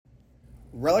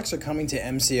Relics are coming to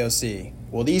MCOC.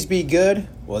 Will these be good?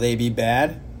 Will they be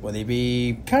bad? Will they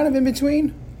be kind of in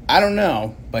between? I don't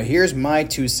know, but here's my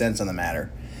 2 cents on the matter.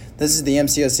 This is the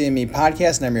MCOC and Me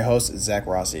podcast, and I'm your host, Zach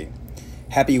Rossi.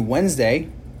 Happy Wednesday.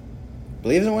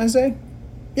 Believe it's a Wednesday?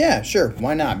 Yeah, sure.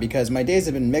 Why not? Because my days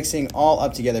have been mixing all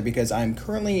up together because I'm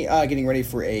currently getting ready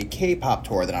for a K-pop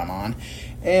tour that I'm on.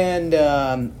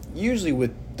 And usually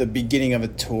with the beginning of a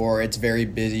tour, it's very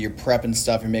busy. You're prepping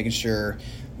stuff. You're making sure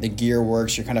the gear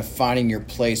works. You're kind of finding your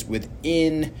place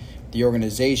within the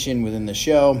organization, within the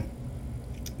show.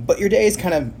 But your days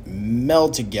kind of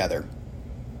meld together.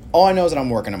 All I know is that I'm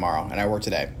working tomorrow, and I work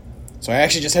today. So I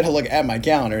actually just had to look at my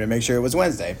calendar to make sure it was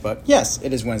Wednesday. But yes,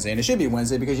 it is Wednesday, and it should be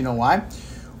Wednesday because you know why?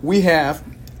 We have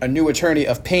a new Eternity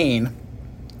of Pain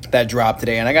that dropped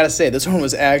today, and I gotta say, this one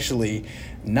was actually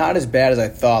not as bad as I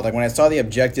thought. Like, when I saw the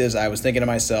objectives, I was thinking to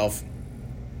myself,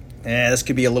 this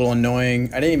could be a little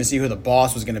annoying. I didn't even see who the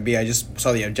boss was going to be. I just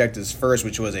saw the objectives first,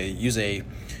 which was use a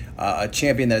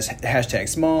champion that is hashtag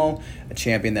small, a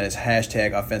champion that is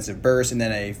hashtag offensive burst, and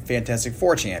then a Fantastic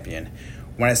Four champion.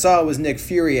 When I saw it was Nick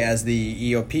Fury as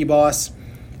the EOP boss,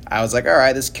 I was like, all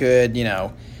right, this could,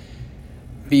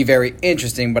 be very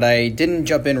interesting, but I didn't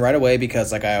jump in right away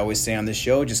because, like I always say on this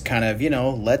show, just kind of,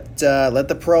 let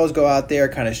the pros go out there,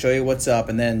 kind of show you what's up,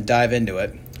 and then dive into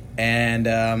it.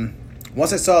 And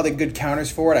once I saw the good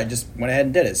counters for it, I just went ahead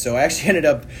and did it. So I actually ended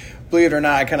up, believe it or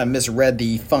not, I kind of misread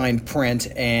the fine print,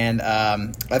 and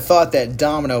I thought that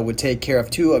Domino would take care of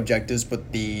 2 objectives,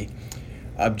 but the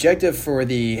objective for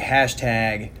the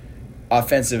hashtag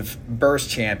offensive burst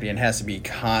champion has to be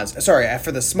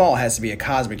for the small has to be a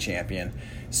cosmic champion.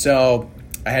 So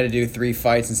I had to do 3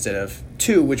 fights instead of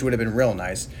 2, which would have been real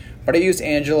nice. But I used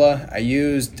Angela, I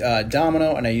used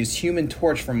Domino, and I used Human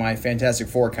Torch for my Fantastic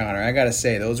Four counter. I gotta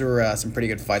say, those were some pretty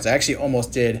good fights. I actually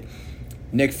almost did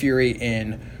Nick Fury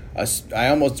I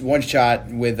almost one-shot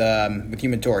with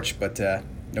Human Torch, but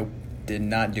nope, did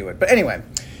not do it. But anyway,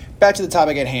 back to the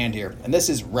topic at hand here, and this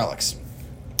is Relics.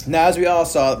 Now, as we all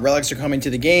saw, Relics are coming to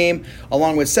the game,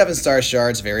 along with 7-star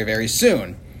shards very, very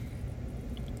soon.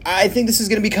 I think this is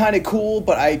going to be kind of cool,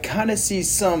 but I kind of see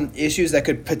some issues that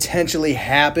could potentially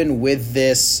happen with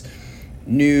this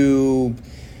new,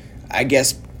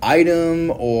 item,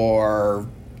 or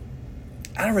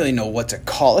I don't really know what to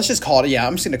call it. Let's just call it,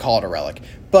 I'm just going to call it a relic.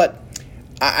 But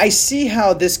I see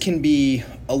how this can be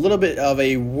a little bit of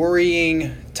a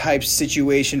worrying type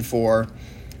situation for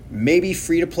maybe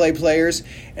free-to-play players,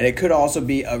 and it could also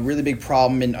be a really big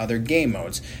problem in other game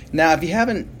modes. Now, if you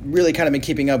haven't really kind of been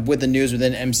keeping up with the news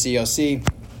within MCOC,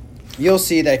 you'll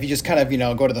see that if you just kind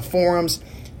of, go to the forums,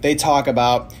 they talk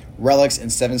about relics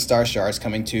and 7-star shards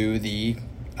coming to the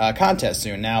contest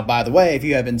soon. Now, by the way, if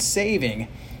you have been saving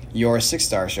your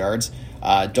 6-star shards,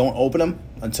 don't open them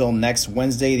until next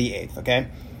Wednesday the 8th, okay?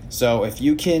 So if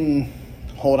you can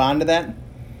hold on to that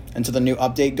until the new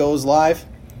update goes live,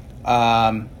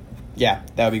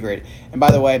 that would be great. And by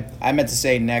the way, I meant to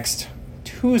say next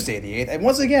Tuesday the 8th. And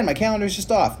once again, my calendar is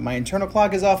just off. My internal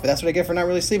clock is off, but that's what I get for not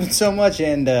really sleeping so much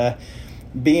and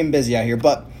being busy out here.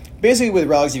 But basically with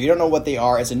relics, if you don't know what they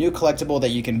are, it's a new collectible that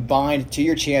you can bind to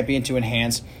your champion to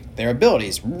enhance their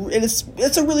abilities.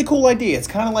 It's a really cool idea. It's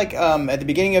kind of like at the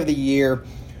beginning of the year,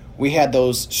 we had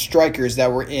those strikers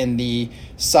that were in the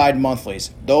side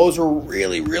monthlies. Those were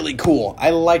really, really cool.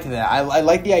 I liked that. I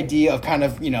like the idea of kind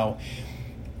of,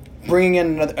 bringing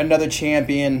in another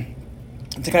champion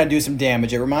to kind of do some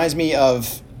damage. It reminds me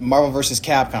of Marvel vs.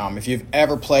 Capcom. If you've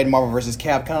ever played Marvel vs.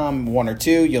 Capcom 1 or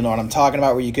 2, you'll know what I'm talking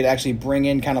about, where you could actually bring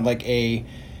in kind of like an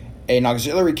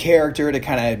auxiliary character to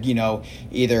kind of,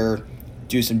 either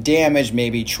do some damage,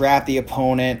 maybe trap the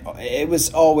opponent. It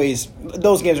was always,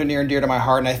 those games are near and dear to my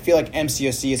heart, and I feel like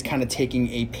MCOC is kind of taking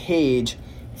a page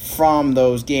from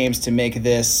those games to make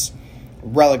this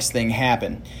relics thing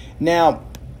happen. Now,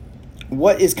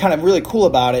 what is kind of really cool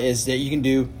about it is that you can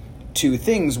do 2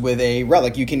 things with a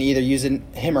relic. You can either use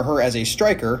him or her as a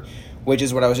striker, which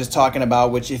is what I was just talking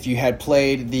about, which if you had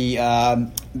played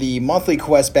the monthly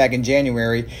quest back in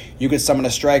January, you could summon a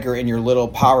striker in your little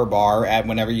power bar at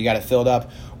whenever you got it filled up.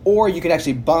 Or you could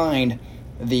actually bind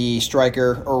the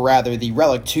striker, or rather the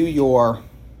relic, to your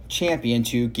champion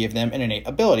to give them an innate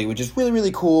ability, which is really,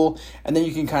 really cool. And then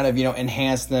you can kind of,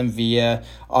 enhance them via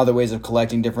other ways of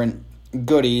collecting different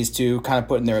goodies to kind of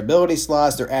put in their ability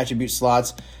slots, their attribute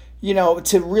slots,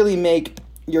 to really make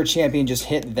your champion just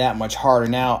hit that much harder.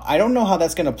 Now, I don't know how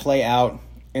that's going to play out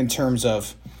in terms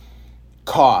of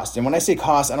cost. And when I say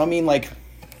cost, I don't mean like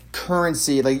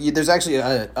currency. Like, there's actually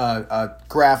a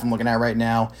graph I'm looking at right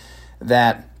now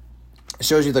that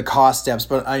shows you the cost steps,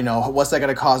 but I know what's that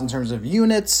going to cost in terms of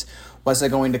units, What's that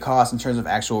going to cost in terms of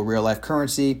actual real-life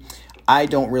currency? I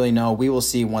don't really know. We will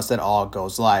see once that all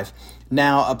goes live.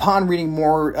 Now, upon reading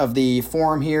more of the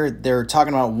forum here, they're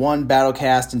talking about one battle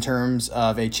cast in terms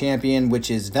of a champion, which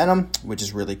is Venom, which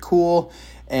is really cool.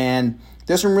 And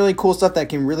there's some really cool stuff that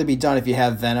can really be done if you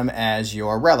have Venom as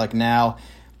your relic. Now,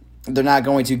 they're not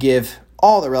going to give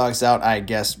all the relics out, I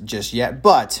guess, just yet.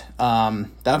 But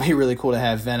that'll be really cool to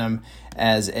have Venom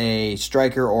as a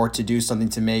striker or to do something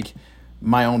to make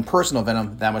my own personal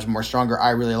Venom that much more stronger. I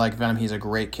really like Venom. He's a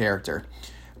great character.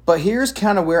 But here's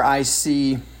kind of where I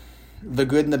see the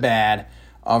good and the bad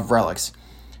of relics.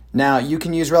 Now, you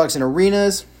can use relics in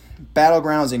arenas,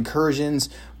 battlegrounds, incursions,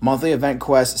 monthly event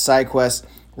quests, side quests,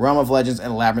 Realm of Legends,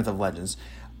 and Labyrinth of Legends.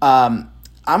 I'm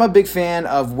a big fan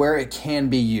of where it can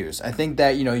be used. I think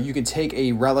that, you can take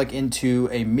a relic into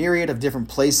a myriad of different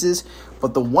places,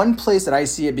 but the one place that I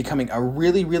see it becoming a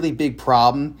really, really big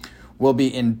problem will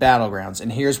be in battlegrounds,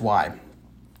 and here's why.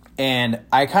 And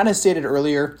I kind of stated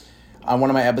earlier on one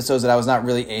of my episodes that I was not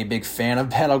really a big fan of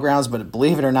battlegrounds, but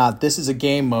believe it or not, this is a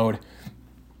game mode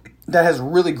that has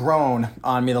really grown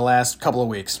on me the last couple of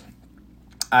weeks.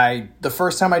 The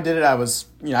first time I did it, I was,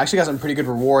 actually got some pretty good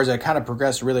rewards. I kind of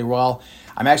progressed really well.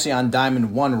 I'm actually on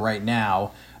Diamond 1 right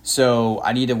now, so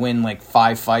I need to win like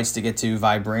 5 fights to get to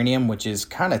Vibranium, which is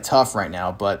kind of tough right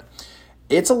now, but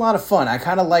it's a lot of fun. I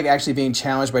kind of like actually being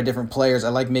challenged by different players. I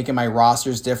like making my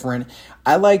rosters different.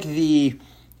 I like the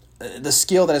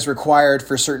skill that is required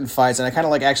for certain fights, and I kind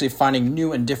of like actually finding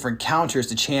new and different counters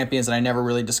to champions that I never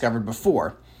really discovered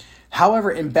before.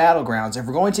 However, in Battlegrounds, if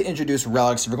we're going to introduce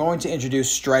relics, if we're going to introduce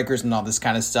strikers and all this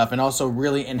kind of stuff, and also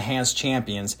really enhance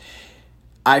champions,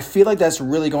 I feel like that's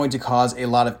really going to cause a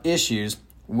lot of issues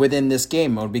within this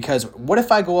game mode, because what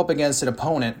if I go up against an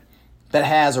opponent that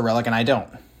has a relic and I don't?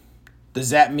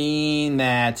 Does that mean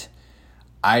that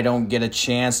I don't get a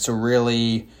chance to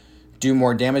really do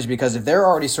more damage? Because if they're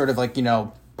already sort of like,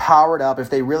 powered up, if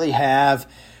they really have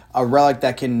a relic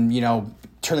that can,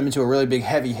 turn them into a really big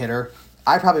heavy hitter,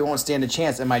 I probably won't stand a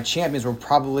chance, and my champions will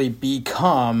probably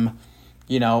become,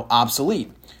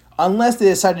 obsolete. Unless they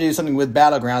decide to do something with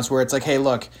Battlegrounds where it's like, hey,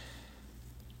 look,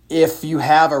 if you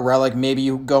have a relic, maybe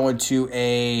you go into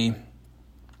a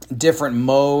different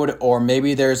mode, or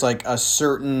maybe there's like a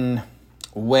certain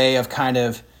way of kind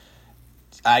of,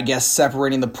 I guess,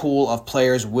 separating the pool of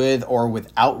players with or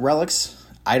without relics.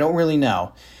 I don't really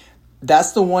know.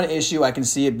 That's the one issue I can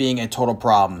see it being a total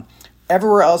problem.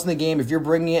 Everywhere else in the game, if you're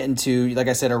bringing it into, like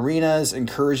I said, arenas,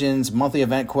 incursions, monthly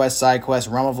event quests, side quests,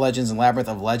 Realm of Legends, and Labyrinth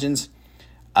of Legends,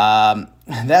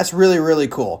 that's really, really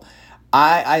cool.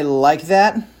 I like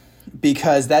that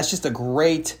because that's just a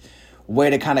great way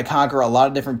to kind of conquer a lot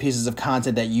of different pieces of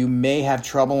content that you may have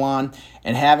trouble on,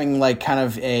 and having like kind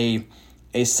of a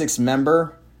 6th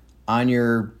member on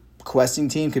your questing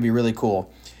team could be really cool.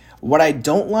 What I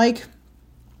don't like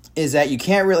is that you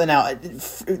can't really, now,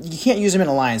 you can't use them in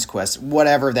Alliance quests.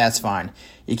 Whatever, that's fine.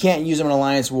 You can't use them in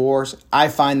Alliance wars. I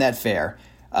find that fair.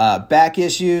 Back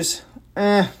issues,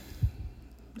 I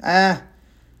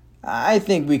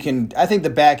think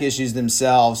the back issues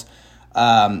themselves,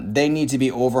 they need to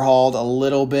be overhauled a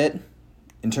little bit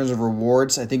in terms of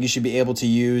rewards. I think you should be able to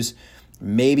use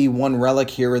maybe one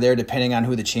relic here or there depending on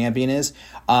who the champion is.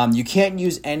 You can't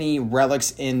use any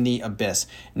relics in the Abyss.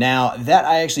 Now, that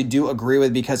I actually do agree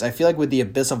with, because I feel like with the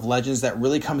Abyss of Legends, that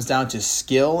really comes down to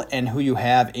skill and who you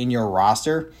have in your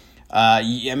roster.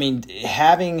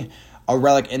 Having a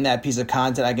relic in that piece of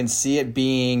content, I can see it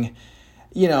being,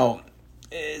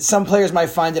 some players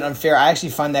might find it unfair. I actually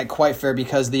find that quite fair,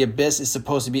 because the Abyss is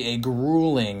supposed to be a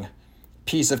grueling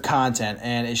piece of content,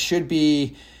 and it should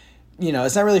be,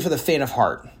 it's not really for the faint of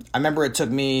heart. I remember it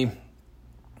took me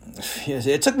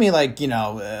like,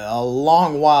 a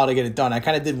long while to get it done. I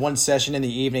kind of did one session in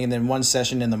the evening and then one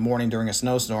session in the morning during a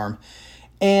snowstorm.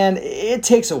 And it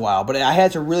takes a while, but I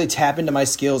had to really tap into my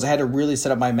skills. I had to really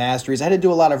set up my masteries. I had to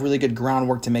do a lot of really good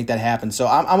groundwork to make that happen. So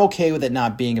I'm okay with it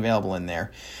not being available in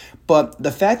there. But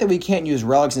the fact that we can't use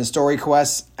relics in story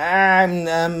quests,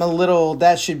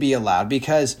 that should be allowed,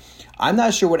 because I'm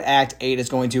not sure what Act 8 is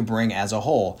going to bring as a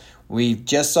whole. We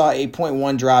just saw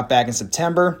 8.1 drop back in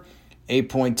September.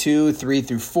 8.2, 3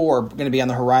 through 4 are going to be on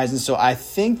the horizon. So I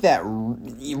think that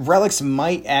relics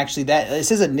might actually, it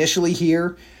says initially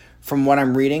here from what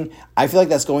I'm reading, I feel like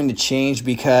that's going to change,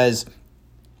 because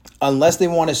unless they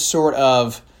want to sort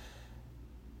of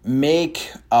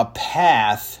make a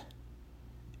path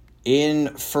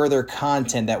in further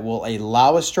content that will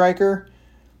allow a striker,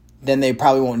 then they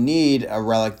probably won't need a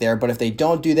relic there. But if they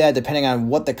don't do that, depending on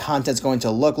what the content's going to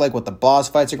look like, what the boss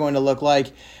fights are going to look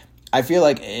like, I feel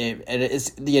like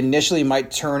the initially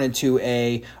might turn into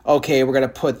okay, we're going to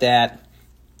put that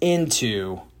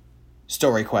into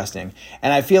story questing.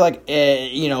 And I feel like,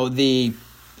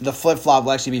 the flip-flop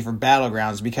will actually be for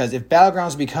Battlegrounds, because if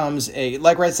Battlegrounds becomes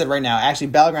like Red said right now, actually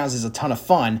Battlegrounds is a ton of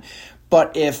fun,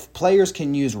 but if players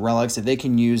can use relics, if they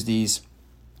can use these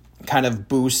kind of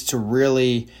boosts to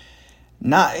really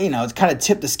not, it's kind of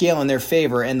tip the scale in their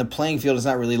favor and the playing field is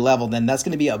not really level, then that's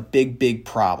going to be a big, big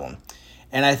problem.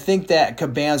 And I think that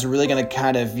Kabam's really going to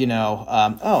kind of,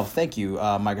 thank you,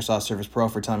 Microsoft Surface Pro,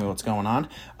 for telling me what's going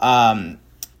on.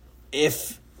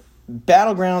 If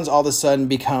Battlegrounds all of a sudden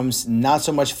becomes not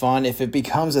so much fun, if it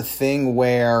becomes a thing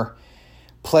where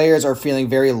players are feeling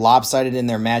very lopsided in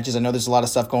their matches, I know there's a lot of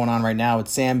stuff going on right now with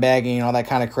sandbagging and all that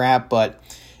kind of crap, but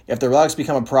if the relics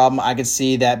become a problem, I could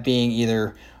see that being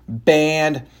either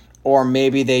banned or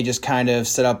maybe they just kind of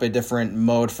set up a different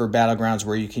mode for Battlegrounds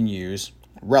where you can use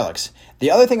relics.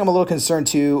 The other thing I'm a little concerned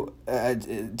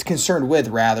with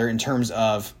in terms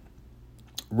of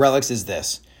relics is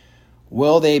this.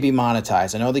 Will they be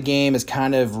monetized? I know the game is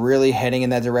kind of really heading in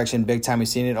that direction big time. We've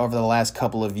seen it over the last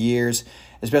couple of years,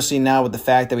 especially now with the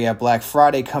fact that we have Black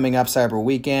Friday coming up, Cyber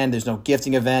Weekend. There's no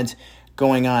gifting event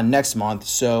going on next month.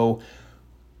 So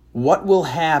what will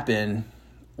happen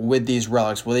with these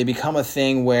relics? Will they become a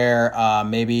thing where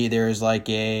maybe there's like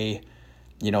a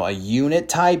unit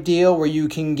type deal where you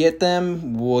can get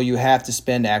them? Will you have to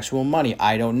spend actual money?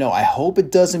 I don't know. I hope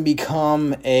it doesn't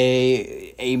become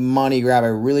a money grab. I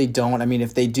really don't. I mean,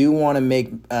 if they do want to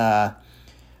make a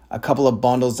couple of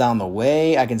bundles down the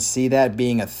way, I can see that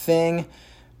being a thing.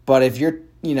 But if you're,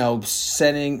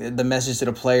 sending the message to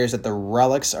the players that the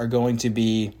relics are going to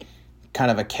be kind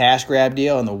of a cash grab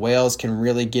deal and the whales can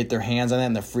really get their hands on it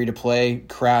and the free-to-play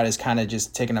crowd is kind of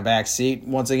just taking a back seat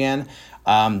once again,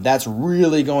 that's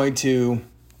really going to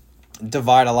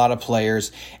divide a lot of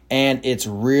players, and it's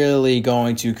really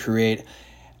going to create,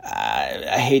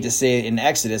 I hate to say it, an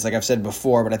exodus, like I've said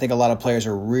before, but I think a lot of players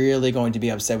are really going to be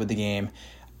upset with the game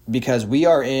because we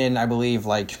are in, I believe,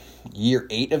 like year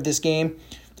 8 of this game.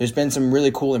 There's been some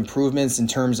really cool improvements in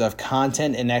terms of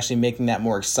content and actually making that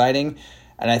more exciting.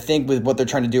 And I think with what they're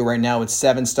trying to do right now with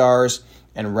 7 stars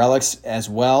and relics as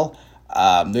well,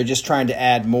 they're just trying to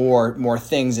add more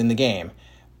things in the game.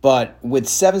 But with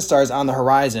 7 stars on the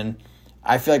horizon,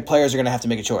 I feel like players are going to have to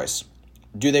make a choice.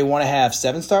 Do they want to have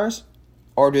 7 stars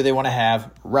or do they want to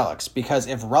have relics? Because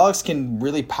if relics can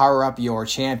really power up your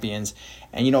champions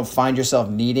and you don't find yourself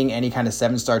needing any kind of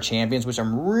 7-star champions, which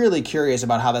I'm really curious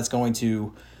about how that's going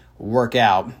to work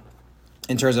out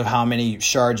in terms of how many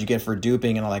shards you get for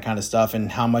duping and all that kind of stuff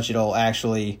and how much it'll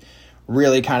actually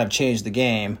really kind of change the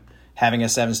game, having a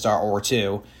 7-star or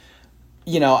 2.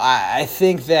 I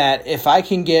think that if I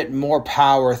can get more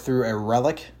power through a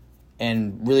relic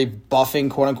and really buffing,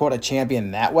 quote-unquote, a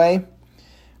champion that way,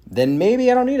 then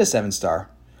maybe I don't need a 7-star.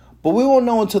 But we won't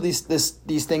know until these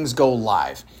things go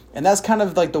live. And that's kind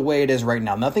of like the way it is right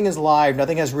now. Nothing is live.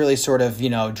 Nothing has really sort of,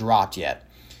 dropped yet.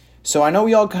 So I know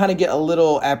we all kind of get a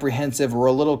little apprehensive or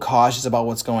a little cautious about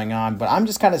what's going on, but I'm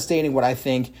just kind of stating what I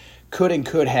think could and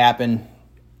could happen.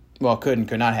 Well, could and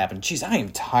could not happen. Jeez, I am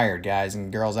tired, guys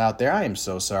and girls out there. I am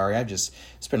so sorry. It's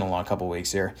been a long couple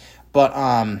weeks here. But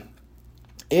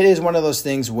it is one of those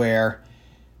things where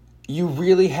you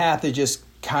really have to just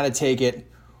kind of take it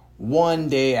one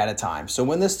day at a time. So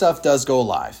when this stuff does go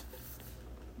live,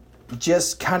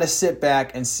 just kind of sit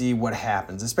back and see what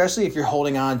happens, especially if you're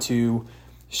holding on to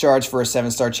shards for a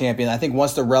 7-star champion. I think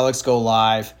once the relics go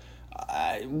live,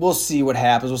 we'll see what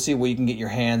happens. We'll see what you can get your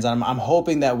hands on. I'm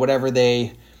hoping that whatever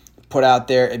they put out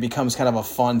there, it becomes kind of a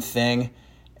fun thing.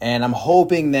 And I'm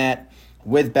hoping that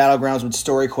with Battlegrounds, with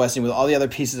story questing, with all the other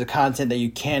pieces of content that you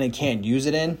can and can't use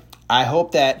it in, I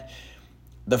hope that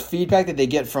the feedback that they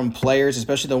get from players,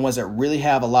 especially the ones that really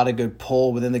have a lot of good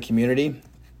pull within the community,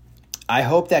 I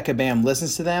hope that Kabam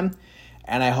listens to them,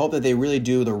 and I hope that they really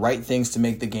do the right things to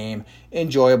make the game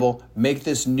enjoyable, make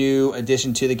this new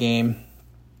addition to the game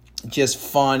just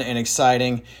fun and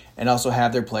exciting, and also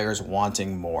have their players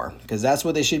wanting more, because that's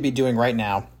what they should be doing right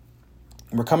now.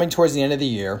 We're coming towards the end of the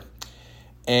year,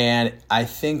 and I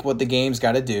think what the game's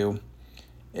got to do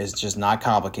is just not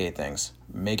complicate things.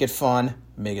 Make it fun,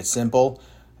 make it simple,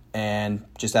 and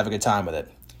just have a good time with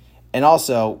it. And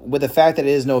also, with the fact that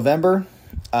it is November,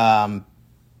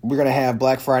 we're going to have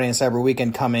Black Friday and Cyber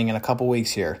Weekend coming in a couple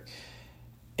weeks here.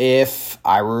 If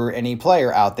I were any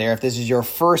player out there, if this is your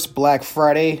first Black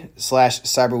Friday /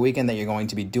 Cyber Weekend that you're going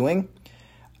to be doing,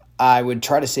 I would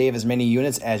try to save as many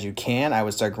units as you can. I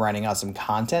would start grinding out some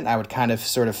content. I would kind of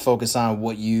sort of focus on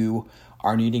what you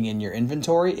are needing in your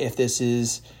inventory. If this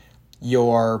is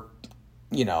your,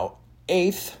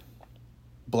 8th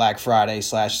Black Friday /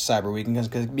 Cyber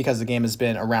Weekend because the game has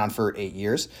been around for 8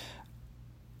 years,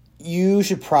 you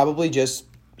should probably just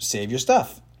save your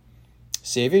stuff.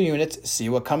 Save your units, see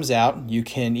what comes out. You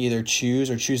can either choose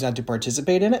or choose not to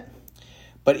participate in it.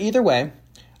 But either way,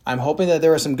 I'm hoping that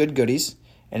there are some good goodies.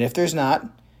 And if there's not,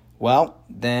 well,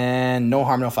 then no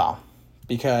harm, no foul.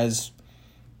 Because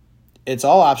it's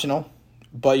all optional,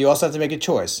 but you also have to make a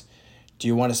choice. Do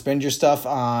you want to spend your stuff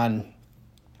on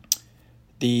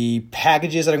the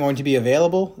packages that are going to be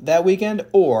available that weekend,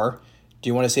 or do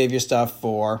you want to save your stuff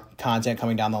for content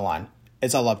coming down the line?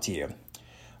 It's all up to you.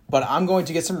 But I'm going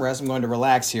to get some rest. I'm going to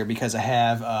relax here because I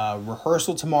have a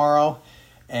rehearsal tomorrow,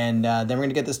 and then we're going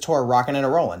to get this tour rocking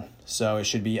and rolling. So it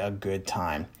should be a good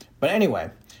time. But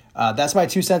anyway, that's my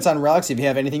 2 cents on Relics. If you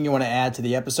have anything you want to add to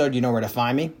the episode, you know where to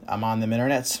find me. I'm on the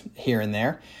internets here and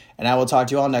there. And I will talk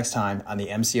to you all next time on the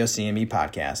MCOCME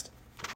podcast.